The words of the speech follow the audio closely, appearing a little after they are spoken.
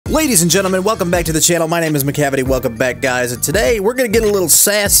Ladies and gentlemen, welcome back to the channel. My name is Micavity. Welcome back, guys. And today we're gonna get a little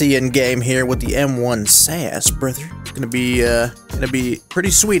sassy in game here with the M1 Sass, brother. It's gonna be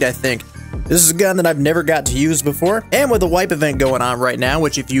pretty sweet, I think. This is a gun that I've never got to use before, and with a wipe event going on right now,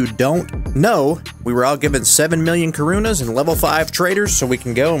 which if you don't know, we were all given 7 million Karunas and level 5 traders, so we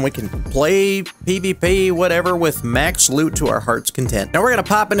can go and we can play PvP, whatever, with max loot to our heart's content. Now we're gonna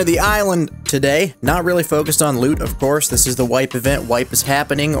pop into the island today, not really focused on loot, of course. This is the wipe event. Wipe is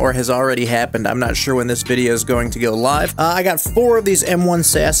happening, or has already happened. I'm not sure when this video is going to go live. I got 4 of these M1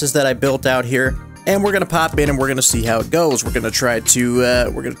 Sasses that I built out here. And we're gonna pop in and we're gonna see how it goes. We're gonna try to do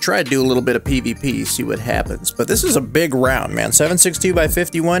a little bit of PvP, see what happens. But this is a big round, man. 7.62 by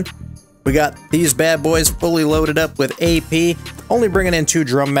 51. We got these bad boys fully loaded up with AP. Only bringing in 2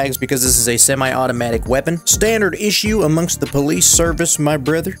 drum mags because this is a semi-automatic weapon. Standard issue amongst the police service, my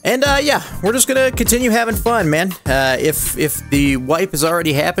brother. And yeah, we're just gonna continue having fun, man. If the wipe has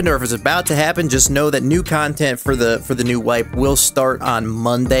already happened or if it's about to happen, just know that new content for the new wipe will start on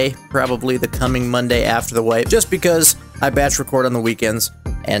Monday, probably the coming Monday after the wipe. Just because I batch record on the weekends,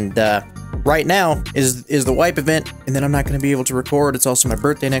 and right now is the wipe event, and then I'm not going to be able to record. It's also my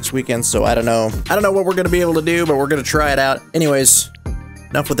birthday next weekend, so I don't know what we're going to be able to do, but we're going to try it out. Anyways,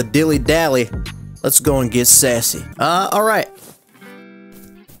 enough with the dilly-dally. Let's go and get sassy. Alright.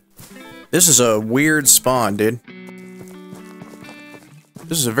 This is a weird spawn, dude.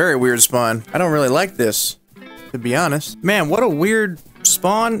 This is a very weird spawn. I don't really like this, to be honest. Man, what a weird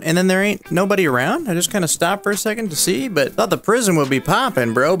spawn, and then there ain't nobody around. I just kind of stopped for a second to see, but thought the prison would be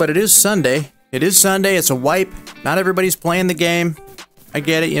popping, bro. But it is Sunday. It is Sunday. It's a wipe. Not everybody's playing the game. I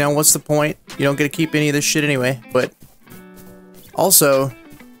get it. You know, what's the point? You don't get to keep any of this shit anyway. But also,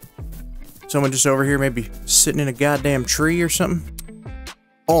 someone just over here maybe sitting in a goddamn tree or something.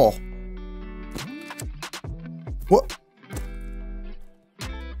 Oh. What?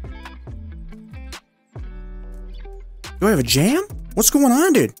 Do I have a jam? What's going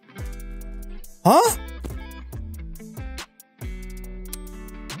on, dude? Huh?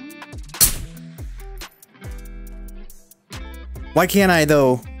 Why can't I,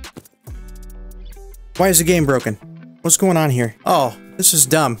 though? Why is the game broken? What's going on here? Oh, this is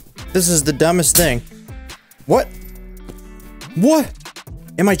dumb. This is the dumbest thing. What? What?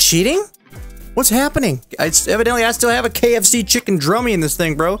 Am I cheating? What's happening? Evidently, I still have a KFC chicken drummy in this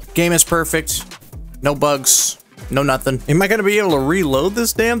thing, bro. Game is perfect. No bugs. No nothing. Am I gonna be able to reload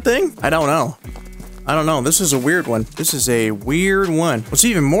this damn thing? I don't know. I don't know. This is a weird one. This is a weird one. What's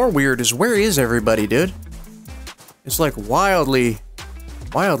even more weird is where is everybody, dude? It's like wildly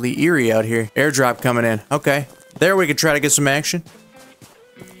eerie out here. Airdrop coming in. Okay. There we could try to get some action.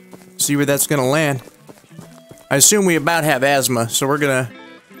 See where that's gonna land. I assume we about have asthma, so we're gonna...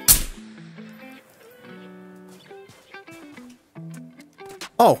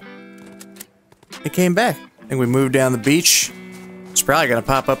 Oh. It came back. I think we moved down the beach. It's probably gonna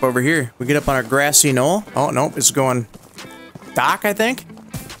pop up over here. We get up on our grassy knoll. Oh, nope, it's going dock, I think.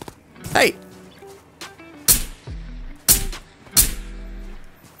 Hey!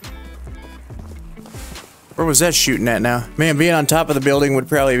 Where was that shooting at now? Man, being on top of the building would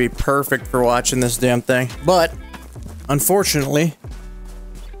probably be perfect for watching this damn thing. But, unfortunately,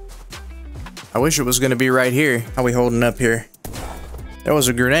 I wish it was gonna be right here. How we holding up here? That was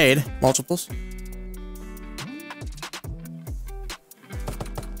a grenade. Multiples.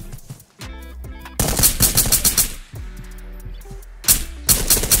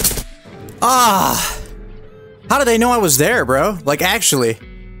 Ah! How did they know I was there, bro? Like, actually.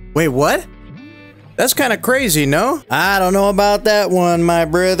 Wait, what? That's kind of crazy, no? I don't know about that one, my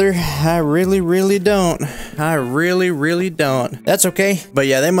brother. I really don't. I really don't. That's okay. But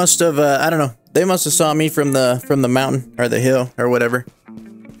yeah, they must have, I don't know. They must have saw me from the mountain, or the hill, or whatever.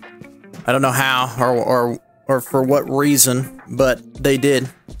 I don't know how, or for what reason, but they did.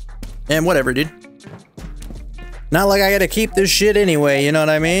 And whatever, dude. Not like I gotta keep this shit anyway, you know what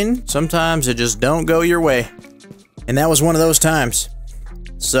I mean? Sometimes it just don't go your way. And that was one of those times.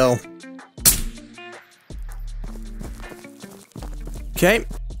 So. Okay.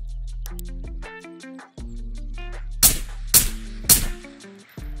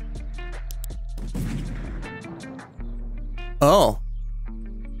 Oh.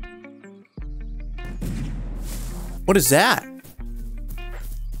 What is that?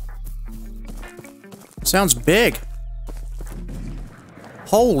 Sounds big.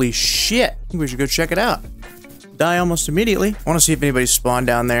 Holy shit. I think we should go check it out. Die almost immediately. I want to see if anybody spawned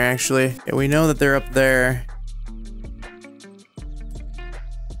down there, actually. Yeah, we know that they're up there.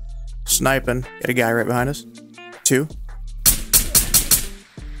 Sniping. Got a guy right behind us. 2.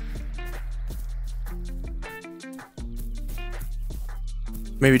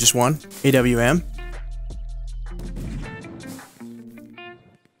 Maybe just one. AWM.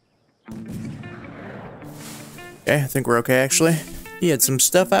 Okay, I think we're okay, actually. He had some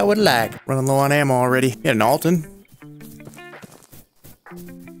stuff I would like. Running low on ammo already. He had an Alton.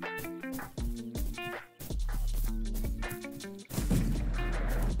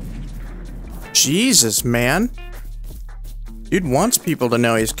 Jesus, man. Dude wants people to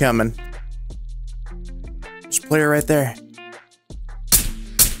know he's coming. There's a player right there.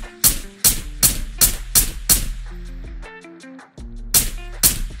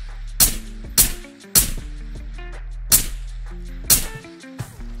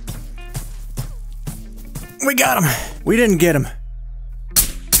 We got him. We didn't get him.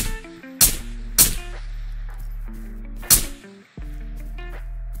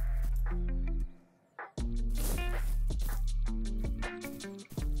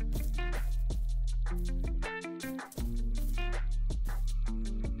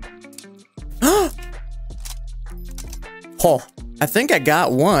 Oh, I think I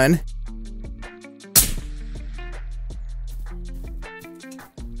got one.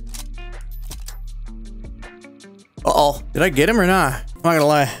 Uh-oh. Did I get him or not? I'm not gonna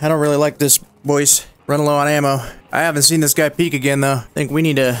lie. I don't really like this, boys. Running low on ammo. I haven't seen this guy peek again, though. I think we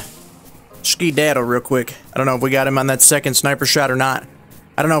need to ski-daddle real quick. I don't know if we got him on that second sniper shot or not.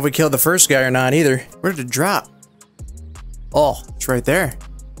 I don't know if we killed the first guy or not, either. Where did it drop? Oh, it's right there.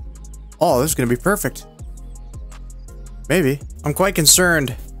 Oh, this is gonna be perfect. Maybe. I'm quite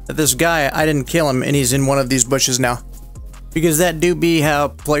concerned that this guy, I didn't kill him, and he's in one of these bushes now. Because that do be how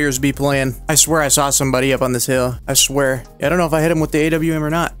players be playing. I swear I saw somebody up on this hill. I swear. I don't know if I hit him with the AWM or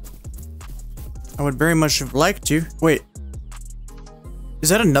not. I would very much have liked to. Wait. Is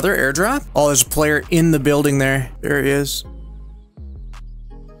that another airdrop? Oh, there's a player in the building there. There he is.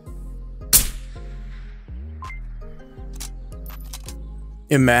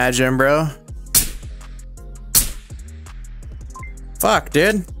 Imagine, bro. Fuck,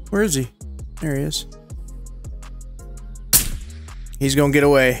 dude. Where is he? There he is. He's gonna get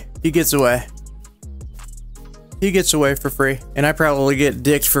away. He gets away. He gets away for free. And I probably get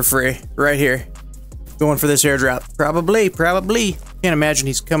dicked for free. Right here. Going for this airdrop. Probably. Can't imagine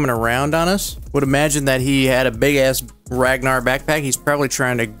he's coming around on us. Would imagine that he had a big ass Ragnar backpack. He's probably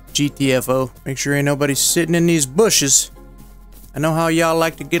trying to GTFO. Make sure ain't nobody sitting in these bushes. I know how y'all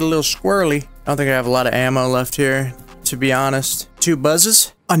like to get a little squirrely. I don't think I have a lot of ammo left here, to be honest. 2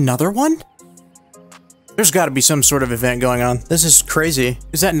 buzzes? Another one? There's gotta be some sort of event going on. This is crazy.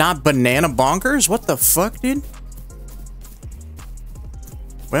 Is that not banana bonkers? What the fuck, dude?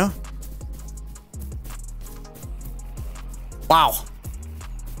 Well. Wow.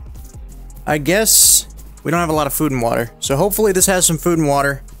 I guess we don't have a lot of food and water. So hopefully this has some food and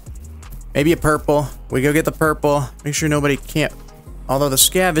water. Maybe a purple. We go get the purple. Make sure nobody can't. Although the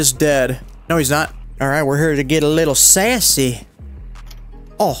scav is dead. No, he's not. Alright, we're here to get a little sassy.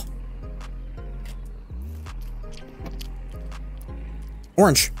 Oh.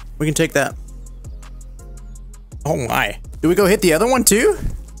 Orange. We can take that. Oh my. Do we go hit the other one too?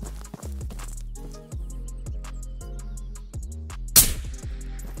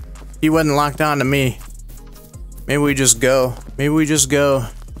 He wasn't locked on to me. Maybe we just go. Maybe we just go.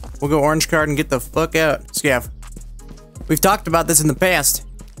 We'll go orange card and get the fuck out. Scav. We've talked about this in the past.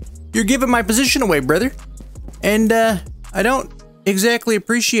 You're giving my position away, brother. And, I don't exactly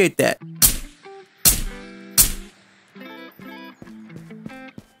appreciate that.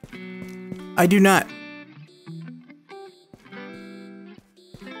 I do not.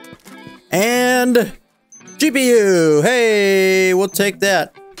 And GPU. Hey, we'll take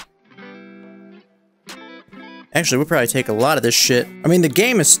that. Actually, we'll probably take a lot of this shit. I mean, the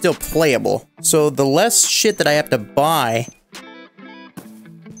game is still playable, so the less shit that I have to buy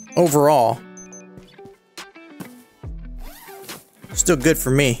overall, still good for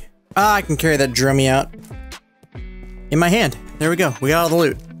me. Ah, I can carry that drummy out in my hand. There we go. We got all the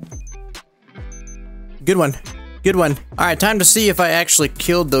loot. Good one. Good one. Alright, time to see if I actually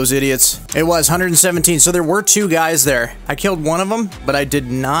killed those idiots. It was 117, so there were 2 guys there. I killed one of them, but I did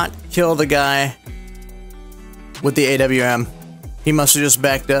not kill the guy with the AWM. He must have just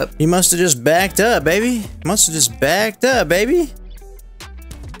backed up. He must have just backed up, baby. Must have just backed up, baby.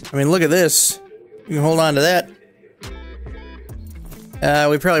 I mean, look at this. You can hold on to that.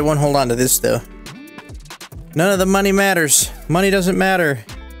 We probably won't hold on to this, though. None of the money matters. Money doesn't matter.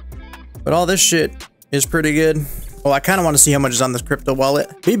 But all this shit is pretty good. Oh, I kind of want to see how much is on this crypto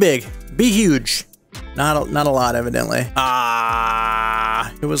wallet. Be big. Be huge. Not a lot, evidently.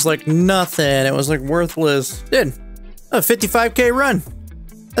 Ah, it was like nothing. It was like worthless. Dude, a 55K run.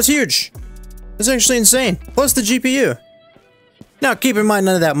 That's huge. That's actually insane. Plus the GPU. Now, keep in mind,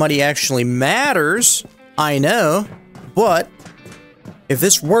 none of that money actually matters. I know, but if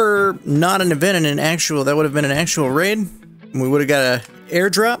this were not an event and an actual, that would have been an actual raid, and we would have got an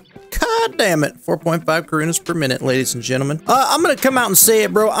airdrop. God damn it. 4.5 Karunas per minute, ladies and gentlemen. I'm gonna come out and say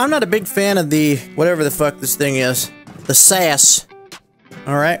it, bro. I'm not a big fan of the, whatever the fuck this thing is. The sass.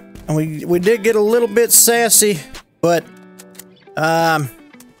 Alright? And we did get a little bit sassy, but, I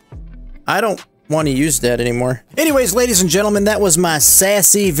don't want to use that anymore. Anyways, ladies and gentlemen, that was my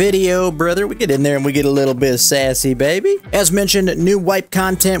sassy video, brother. We get in there and we get a little bit sassy, baby. As mentioned, new wipe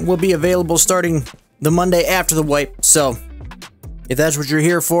content will be available starting the Monday after the wipe, so if that's what you're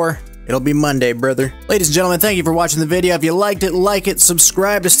here for, it'll be Monday, brother. Ladies and gentlemen, thank you for watching the video. If you liked it, like it,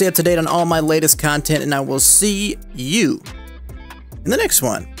 subscribe to stay up to date on all my latest content, and I will see you in the next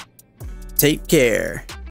one. Take care.